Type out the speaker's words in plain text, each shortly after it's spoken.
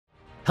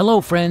Hello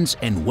friends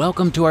and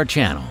welcome to our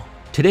channel.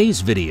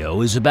 Today's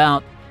video is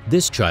about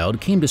this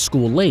child came to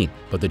school late,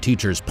 but the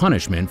teacher's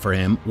punishment for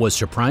him was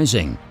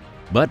surprising.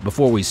 But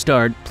before we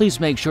start, please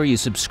make sure you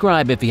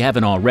subscribe if you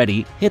haven't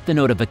already, hit the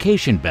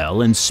notification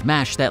bell and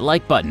smash that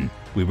like button.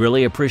 We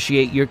really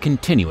appreciate your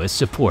continuous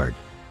support.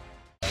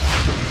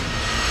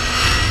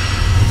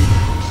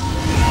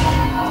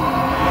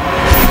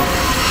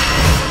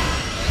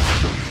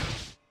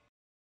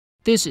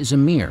 This is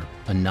Amir,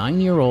 a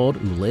 9-year-old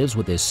who lives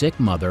with his sick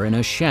mother in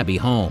a shabby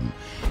home.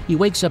 He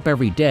wakes up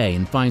every day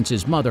and finds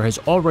his mother has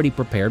already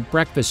prepared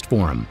breakfast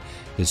for him.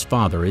 His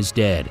father is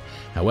dead.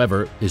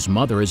 However, his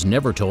mother has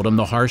never told him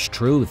the harsh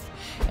truth.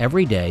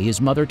 Every day, his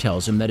mother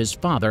tells him that his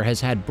father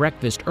has had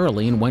breakfast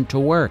early and went to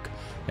work.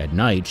 At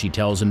night, she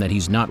tells him that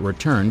he's not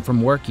returned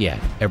from work yet.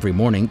 Every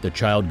morning, the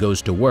child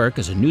goes to work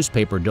as a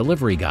newspaper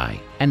delivery guy,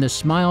 and the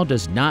smile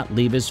does not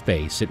leave his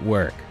face at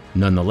work.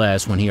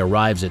 Nonetheless, when he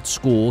arrives at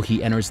school,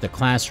 he enters the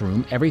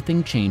classroom,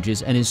 everything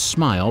changes and his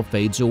smile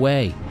fades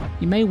away.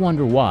 You may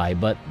wonder why,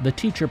 but the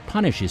teacher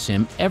punishes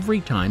him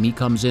every time he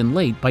comes in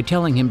late by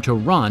telling him to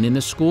run in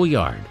the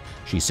schoolyard.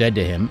 She said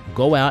to him,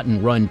 "Go out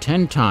and run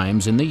 10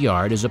 times in the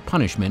yard as a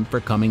punishment for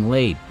coming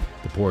late."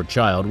 The poor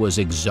child was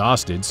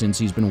exhausted since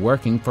he's been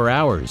working for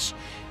hours.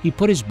 He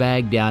put his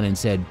bag down and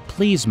said,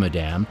 "Please,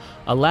 madame,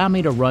 allow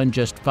me to run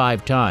just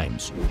 5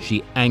 times.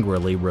 She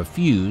angrily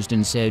refused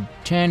and said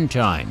 10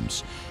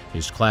 times.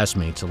 His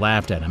classmates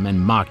laughed at him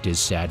and mocked his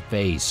sad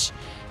face.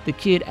 The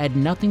kid had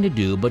nothing to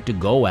do but to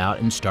go out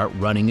and start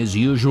running as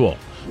usual.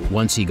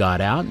 Once he got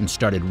out and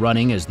started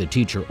running as the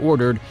teacher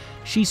ordered,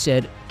 she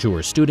said to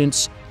her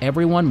students,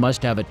 "Everyone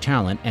must have a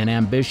talent and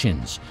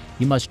ambitions.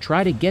 You must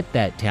try to get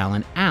that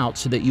talent out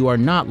so that you are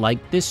not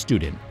like this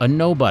student, a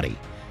nobody."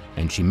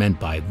 And she meant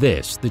by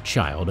this the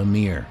child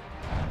Amir.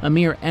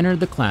 Amir entered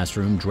the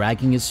classroom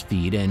dragging his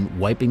feet and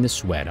wiping the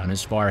sweat on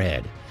his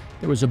forehead.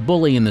 There was a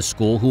bully in the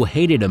school who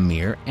hated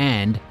Amir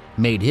and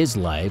made his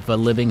life a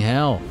living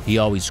hell. He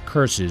always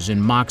curses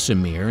and mocks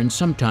Amir and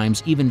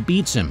sometimes even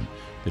beats him.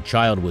 The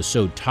child was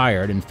so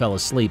tired and fell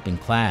asleep in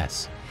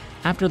class.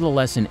 After the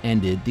lesson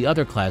ended, the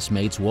other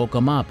classmates woke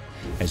him up.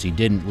 As he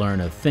didn't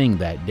learn a thing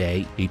that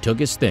day, he took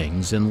his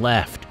things and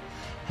left.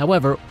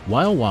 However,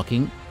 while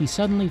walking, he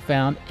suddenly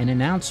found an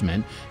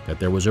announcement that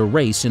there was a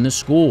race in the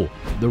school.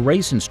 The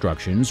race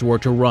instructions were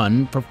to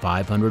run for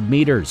 500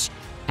 meters,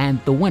 and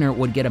the winner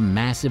would get a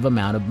massive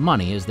amount of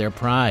money as their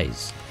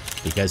prize.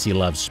 Because he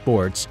loves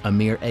sports,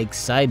 Amir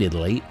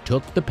excitedly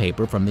took the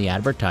paper from the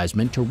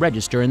advertisement to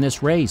register in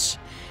this race.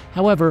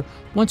 However,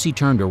 once he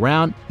turned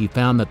around, he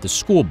found that the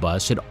school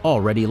bus had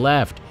already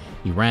left.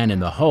 He ran in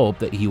the hope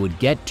that he would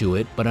get to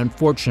it, but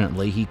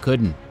unfortunately he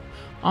couldn't.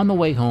 On the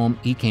way home,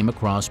 he came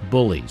across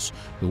bullies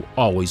who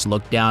always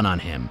looked down on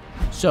him.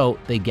 So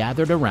they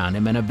gathered around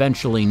him and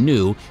eventually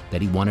knew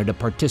that he wanted to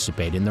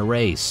participate in the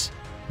race.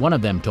 One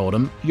of them told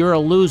him, "You're a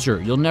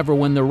loser. You'll never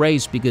win the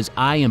race because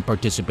I am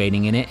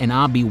participating in it and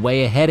I'll be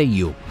way ahead of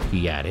you,"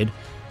 he added.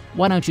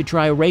 "Why don't you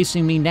try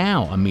racing me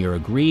now?" Amir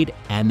agreed,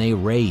 and they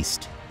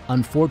raced.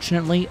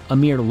 Unfortunately,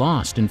 Amir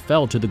lost and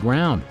fell to the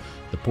ground.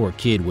 The poor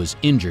kid was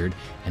injured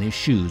and his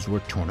shoes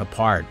were torn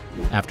apart.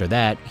 After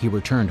that, he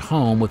returned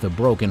home with a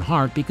broken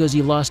heart because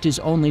he lost his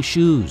only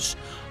shoes.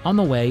 On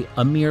the way,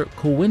 Amir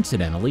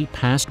coincidentally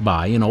passed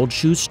by an old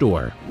shoe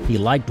store. He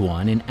liked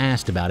one and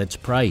asked about its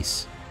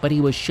price. But he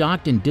was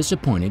shocked and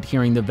disappointed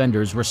hearing the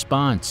vendor's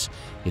response.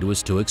 It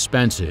was too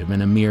expensive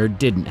and Amir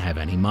didn't have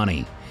any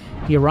money.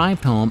 He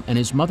arrived home and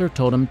his mother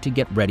told him to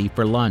get ready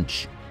for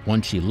lunch.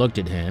 Once she looked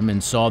at him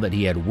and saw that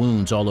he had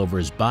wounds all over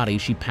his body,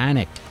 she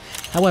panicked.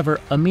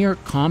 However, Amir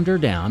calmed her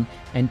down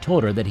and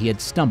told her that he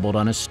had stumbled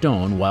on a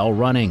stone while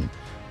running.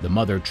 The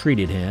mother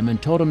treated him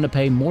and told him to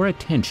pay more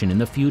attention in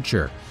the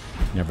future.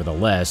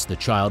 Nevertheless, the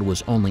child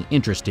was only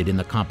interested in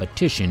the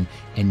competition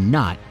and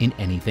not in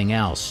anything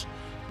else.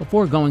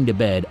 Before going to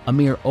bed,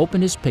 Amir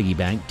opened his piggy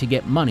bank to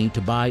get money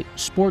to buy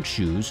sports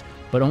shoes,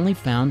 but only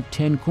found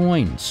 10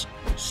 coins.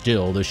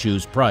 Still, the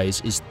shoe's price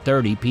is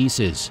 30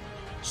 pieces.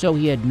 So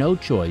he had no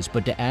choice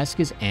but to ask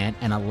his aunt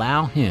and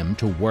allow him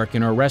to work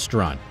in her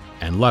restaurant.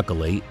 And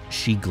luckily,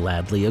 she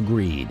gladly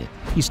agreed.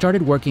 He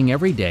started working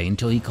every day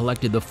until he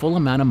collected the full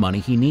amount of money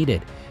he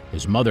needed.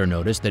 His mother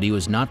noticed that he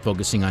was not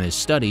focusing on his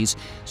studies,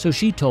 so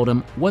she told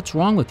him, "What's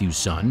wrong with you,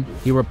 son?"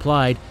 He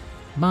replied,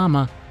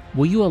 "Mama,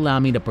 will you allow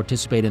me to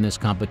participate in this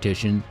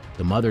competition?"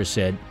 The mother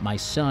said, "My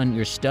son,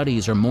 your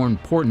studies are more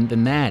important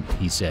than that,"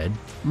 he said.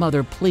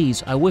 "Mother,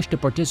 please, I wish to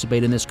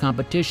participate in this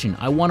competition.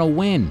 I want to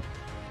win."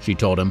 She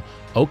told him,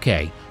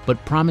 "Okay,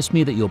 but promise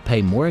me that you'll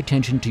pay more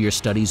attention to your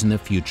studies in the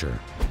future."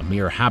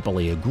 Amir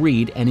happily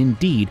agreed, and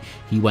indeed,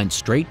 he went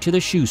straight to the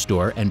shoe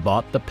store and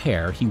bought the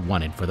pair he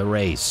wanted for the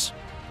race.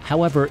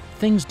 However,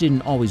 things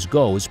didn't always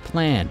go as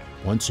planned.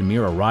 Once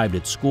Amir arrived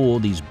at school,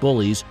 these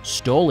bullies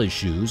stole his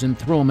shoes and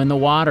threw them in the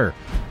water.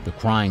 The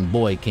crying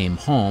boy came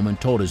home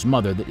and told his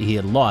mother that he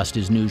had lost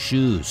his new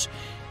shoes.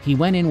 He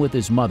went in with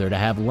his mother to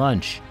have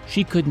lunch.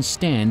 She couldn't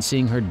stand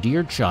seeing her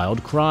dear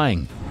child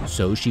crying,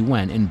 so she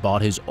went and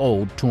bought his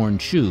old, torn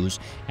shoes,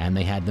 and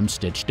they had them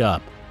stitched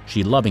up.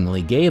 She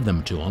lovingly gave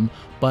them to him,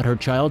 but her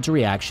child's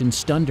reaction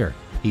stunned her.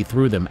 He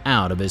threw them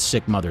out of his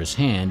sick mother's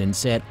hand and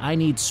said, "I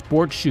need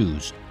sports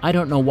shoes. I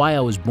don't know why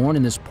I was born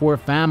in this poor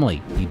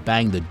family." He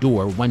banged the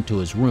door, went to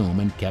his room,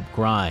 and kept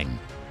crying.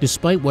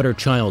 Despite what her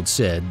child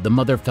said, the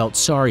mother felt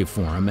sorry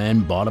for him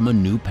and bought him a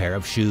new pair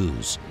of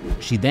shoes.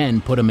 She then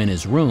put him in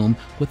his room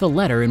with a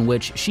letter in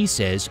which she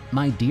says,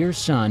 "My dear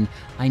son,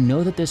 I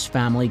know that this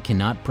family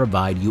cannot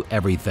provide you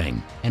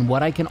everything, and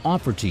what I can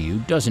offer to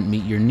you doesn't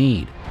meet your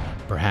need.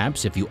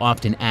 Perhaps if you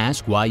often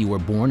ask why you were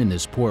born in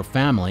this poor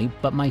family,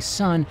 but my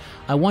son,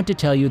 I want to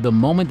tell you the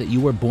moment that you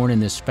were born in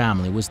this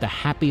family was the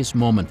happiest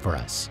moment for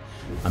us.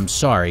 I'm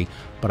sorry,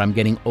 but I'm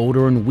getting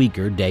older and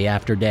weaker day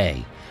after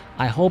day.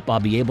 I hope I'll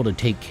be able to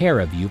take care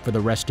of you for the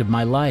rest of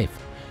my life.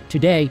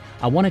 Today,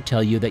 I want to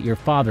tell you that your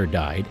father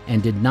died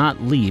and did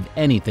not leave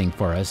anything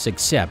for us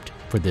except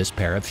for this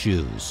pair of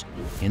shoes.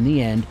 In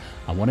the end,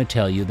 I want to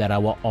tell you that I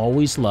will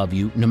always love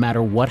you no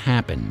matter what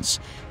happens."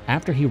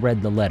 After he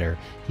read the letter,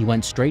 he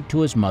went straight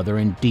to his mother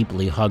and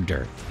deeply hugged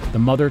her. The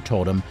mother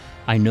told him,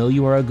 "I know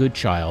you are a good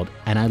child,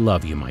 and I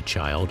love you, my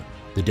child."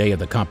 The day of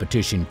the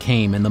competition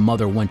came and the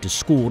mother went to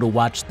school to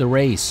watch the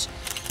race.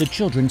 The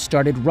children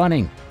started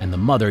running, and the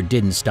mother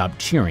didn't stop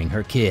cheering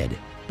her kid.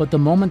 But the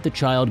moment the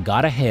child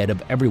got ahead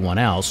of everyone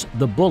else,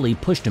 the bully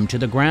pushed him to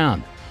the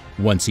ground.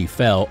 Once he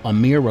fell,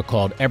 Amir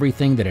recalled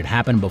everything that had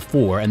happened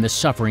before and the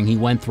suffering he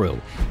went through.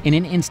 In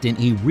an instant,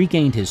 he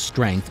regained his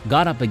strength,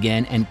 got up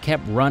again, and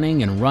kept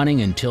running and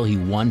running until he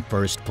won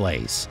first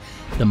place.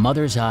 The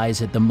mother's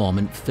eyes at the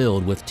moment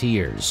filled with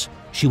tears.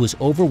 She was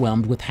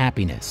overwhelmed with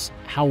happiness.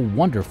 How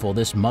wonderful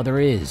this mother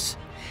is,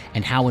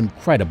 and how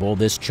incredible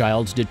this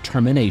child's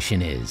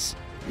determination is.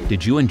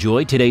 Did you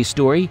enjoy today's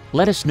story?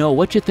 Let us know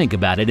what you think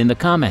about it in the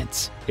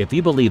comments. If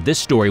you believe this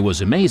story was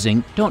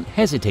amazing, don't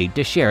hesitate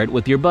to share it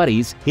with your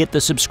buddies, hit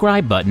the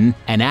subscribe button,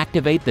 and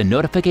activate the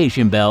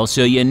notification bell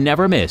so you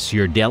never miss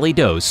your daily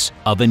dose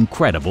of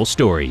incredible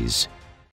stories.